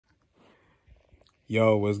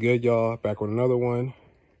Yo, what's good, y'all? Back with another one.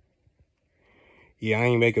 Yeah, I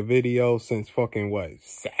ain't make a video since fucking, what,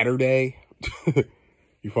 Saturday?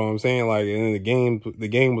 You feel what I'm saying? Like, and the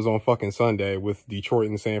game was on fucking Sunday with Detroit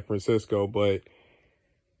and San Francisco, but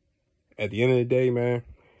at the end of the day, man,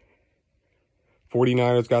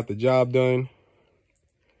 49ers got the job done.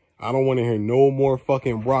 I don't want to hear no more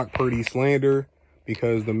fucking Brock Purdy slander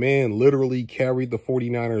because the man literally carried the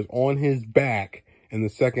 49ers on his back in the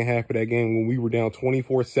second half of that game when we were down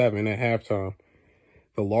 24-7 at halftime.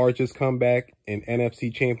 The largest comeback in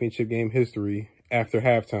NFC Championship game history after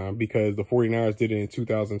halftime, because the 49ers did it in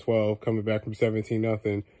 2012, coming back from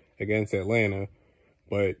 17-0 against Atlanta.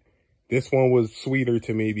 But this one was sweeter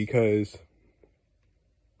to me because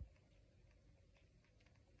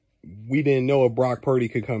we didn't know if Brock Purdy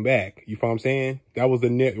could come back. You feel what I'm saying? That was the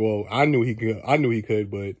net. Well, I knew he could,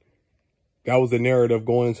 but that was the narrative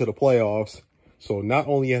going into the playoffs. So not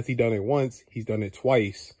only has he done it once, he's done it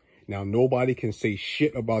twice. Now, nobody can say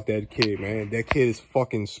shit about that kid, man. That kid is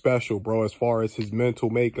fucking special, bro, as far as his mental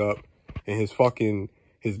makeup and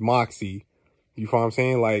his moxie. You feel what I'm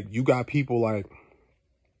saying? Like, you got people like,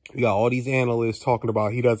 you got all these analysts talking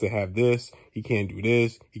about he doesn't have this, he can't do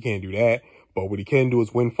this, he can't do that. But what he can do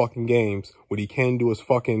is win fucking games. What he can do is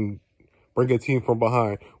fucking bring a team from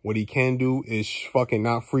behind. What he can do is fucking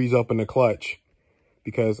not freeze up in the clutch.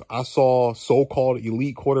 Because I saw so-called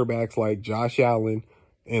elite quarterbacks like Josh Allen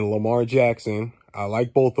and Lamar Jackson. I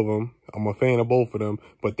like both of them. I'm a fan of both of them.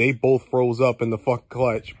 But they both froze up in the fucking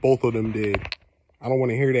clutch. Both of them did. I don't want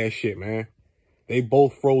to hear that shit, man. They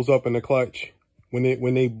both froze up in the clutch when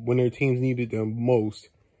their teams needed them most.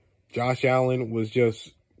 Josh Allen was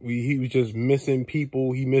just, he was just missing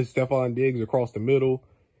people. He missed Stephon Diggs across the middle.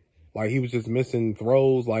 Like, he was just missing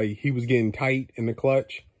throws. Like, he was getting tight in the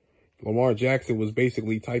clutch. Lamar Jackson was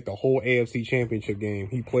basically tight the whole AFC Championship game.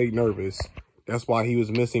 He played nervous. That's why he was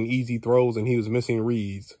missing easy throws and he was missing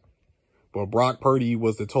reads. But Brock Purdy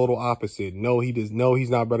was the total opposite. No, he's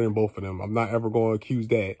not better than both of them. I'm not ever going to accuse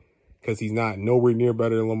that because he's not nowhere near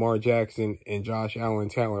better than Lamar Jackson and Josh Allen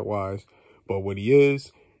talent-wise. But what he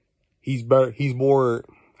is, he's better. He's more,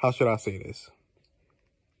 how should I say this?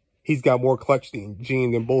 He's got more clutch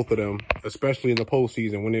gene than both of them, especially in the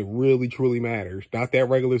postseason when it really, truly matters. Not that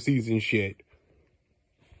regular season shit.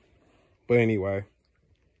 But anyway,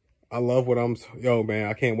 I love yo, man,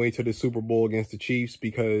 I can't wait till the Super Bowl against the Chiefs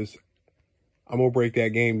because I'm going to break that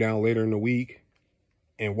game down later in the week.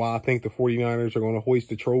 And while I think the 49ers are going to hoist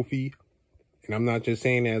the trophy, and I'm not just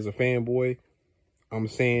saying it as a fanboy, I'm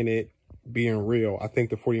saying it being real. I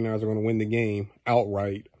think the 49ers are going to win the game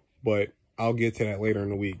outright, but I'll get to that later in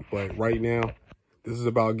the week. But right now, this is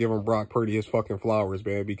about giving Brock Purdy his fucking flowers,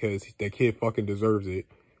 man, because that kid fucking deserves it.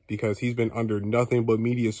 Because he's been under nothing but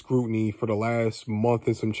media scrutiny for the last month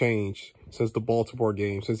and some change since the Baltimore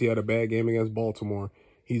game. Since he had a bad game against Baltimore,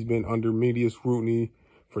 he's been under media scrutiny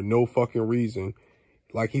for no fucking reason.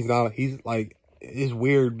 Like, it's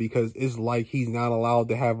weird because it's like he's not allowed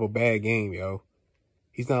to have a bad game, yo.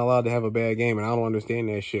 He's not allowed to have a bad game, and I don't understand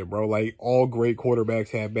that shit, bro. Like, all great quarterbacks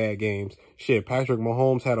have bad games. Shit, Patrick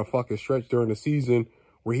Mahomes had a fucking stretch during the season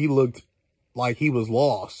where he looked like he was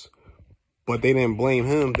lost. But they didn't blame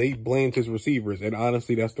him. They blamed his receivers. And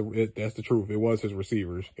honestly, that's the truth. It was his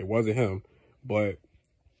receivers. It wasn't him. But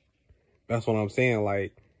that's what I'm saying.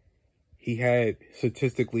 Like, he had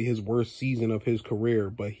statistically his worst season of his career,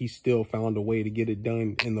 but he still found a way to get it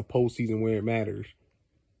done in the postseason where it matters.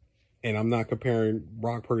 And I'm not comparing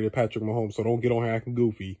Brock Purdy to Patrick Mahomes, so don't get on here acting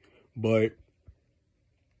goofy. But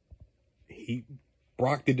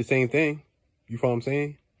Brock did the same thing. You feel what I'm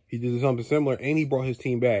saying? He did something similar, and he brought his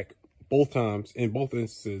team back both times, in both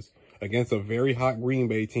instances, against a very hot Green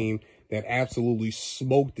Bay team that absolutely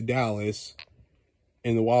smoked Dallas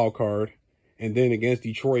in the wild card. And then against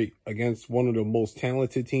Detroit, against one of the most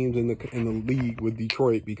talented teams in the league with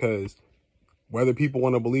Detroit, because whether people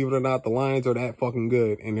want to believe it or not, the Lions are that fucking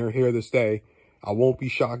good, and they're here to stay. I won't be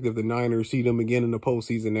shocked if the Niners see them again in the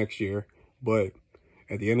postseason next year. But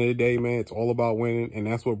at the end of the day, man, it's all about winning, and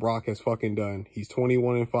that's what Brock has fucking done. He's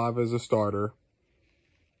 21-5 as a starter.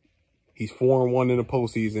 He's 4-1 in the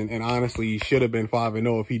postseason, and honestly, he should have been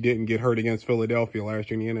 5-0 if he didn't get hurt against Philadelphia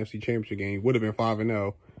last year in the NFC Championship game. He would have been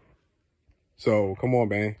 5-0. So, come on,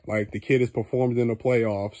 man. Like, the kid has performed in the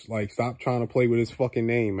playoffs. Like, stop trying to play with his fucking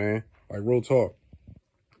name, man. Like, real talk.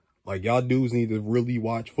 Like, y'all dudes need to really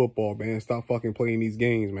watch football, man. Stop fucking playing these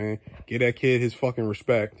games, man. Give that kid his fucking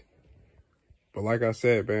respect. But like I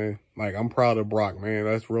said, man, like, I'm proud of Brock, man.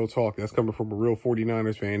 That's real talk. That's coming from a real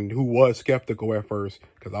 49ers fan who was skeptical at first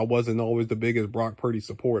because I wasn't always the biggest Brock Purdy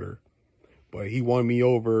supporter. But he won me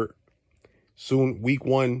over Soon, week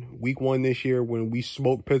one this year when we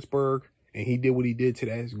smoked Pittsburgh and he did what he did to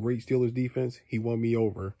that great Steelers defense, he won me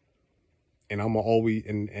over. And I'm always,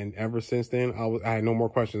 and ever since then, I had no more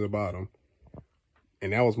questions about him.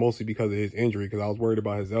 And that was mostly because of his injury, because I was worried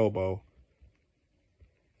about his elbow.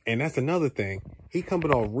 And that's another thing. He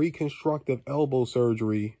coming off reconstructive elbow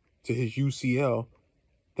surgery to his UCL.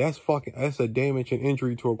 That's a damage and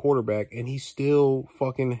injury to a quarterback. And he still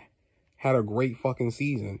fucking had a great fucking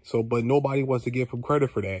season. So, but nobody wants to give him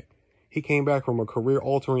credit for that. He came back from a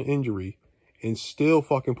career-altering injury and still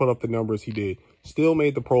fucking put up the numbers he did. Still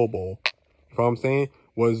made the Pro Bowl. You know what I'm saying?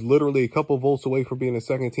 Was literally a couple votes away from being a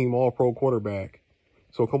second-team All-Pro quarterback.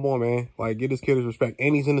 So come on, man. Like, get this kid his respect.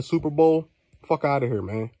 And he's in the Super Bowl. Fuck out of here,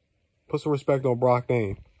 man. Put some respect on Brock's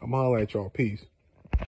name. I'm holla at y'all. Peace.